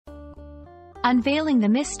Unveiling the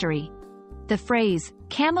mystery. The phrase,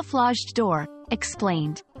 camouflaged door,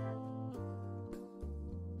 explained.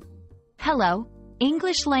 Hello,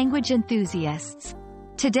 English language enthusiasts.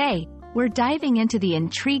 Today, we're diving into the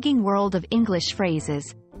intriguing world of English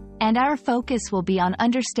phrases, and our focus will be on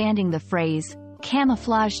understanding the phrase,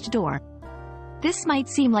 camouflaged door. This might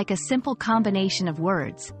seem like a simple combination of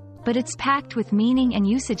words, but it's packed with meaning and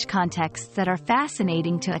usage contexts that are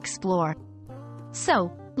fascinating to explore.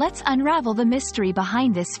 So, let's unravel the mystery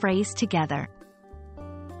behind this phrase together.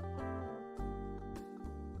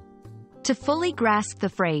 To fully grasp the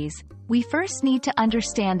phrase, we first need to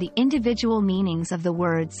understand the individual meanings of the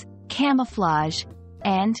words camouflage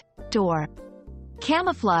and door.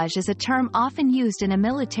 Camouflage is a term often used in a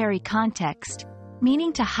military context,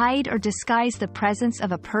 meaning to hide or disguise the presence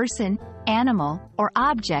of a person, animal, or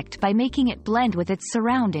object by making it blend with its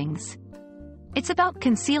surroundings. It's about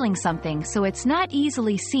concealing something so it's not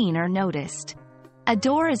easily seen or noticed. A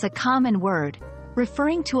door is a common word,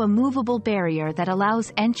 referring to a movable barrier that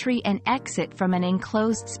allows entry and exit from an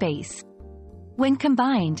enclosed space. When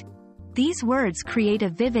combined, these words create a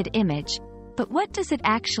vivid image, but what does it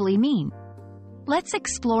actually mean? Let's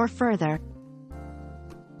explore further.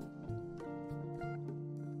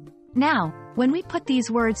 Now, when we put these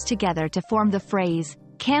words together to form the phrase,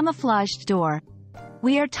 camouflaged door,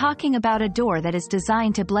 we are talking about a door that is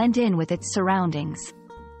designed to blend in with its surroundings.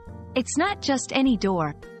 It's not just any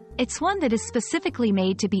door, it's one that is specifically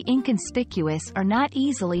made to be inconspicuous or not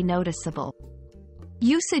easily noticeable.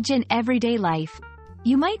 Usage in everyday life.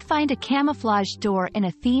 You might find a camouflaged door in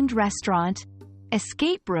a themed restaurant,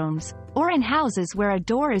 escape rooms, or in houses where a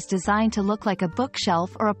door is designed to look like a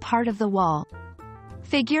bookshelf or a part of the wall.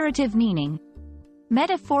 Figurative meaning.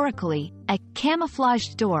 Metaphorically, a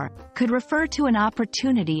camouflaged door could refer to an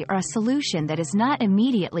opportunity or a solution that is not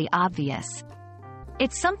immediately obvious.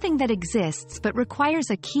 It's something that exists but requires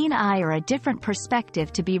a keen eye or a different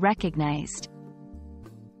perspective to be recognized.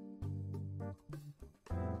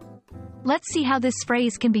 Let's see how this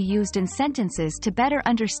phrase can be used in sentences to better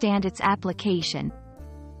understand its application.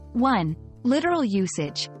 1. Literal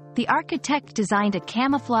usage. The architect designed a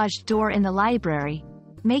camouflaged door in the library,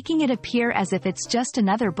 making it appear as if it's just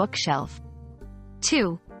another bookshelf.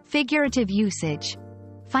 2. Figurative usage.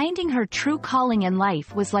 Finding her true calling in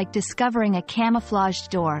life was like discovering a camouflaged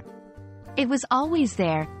door. It was always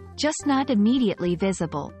there, just not immediately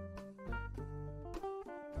visible.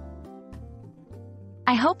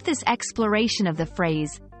 I hope this exploration of the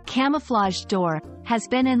phrase, camouflaged door, has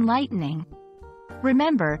been enlightening.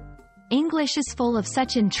 Remember, English is full of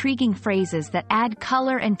such intriguing phrases that add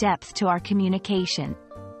color and depth to our communication.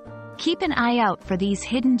 Keep an eye out for these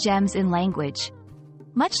hidden gems in language,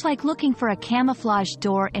 much like looking for a camouflaged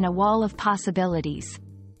door in a wall of possibilities.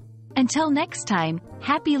 Until next time,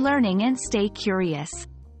 happy learning and stay curious.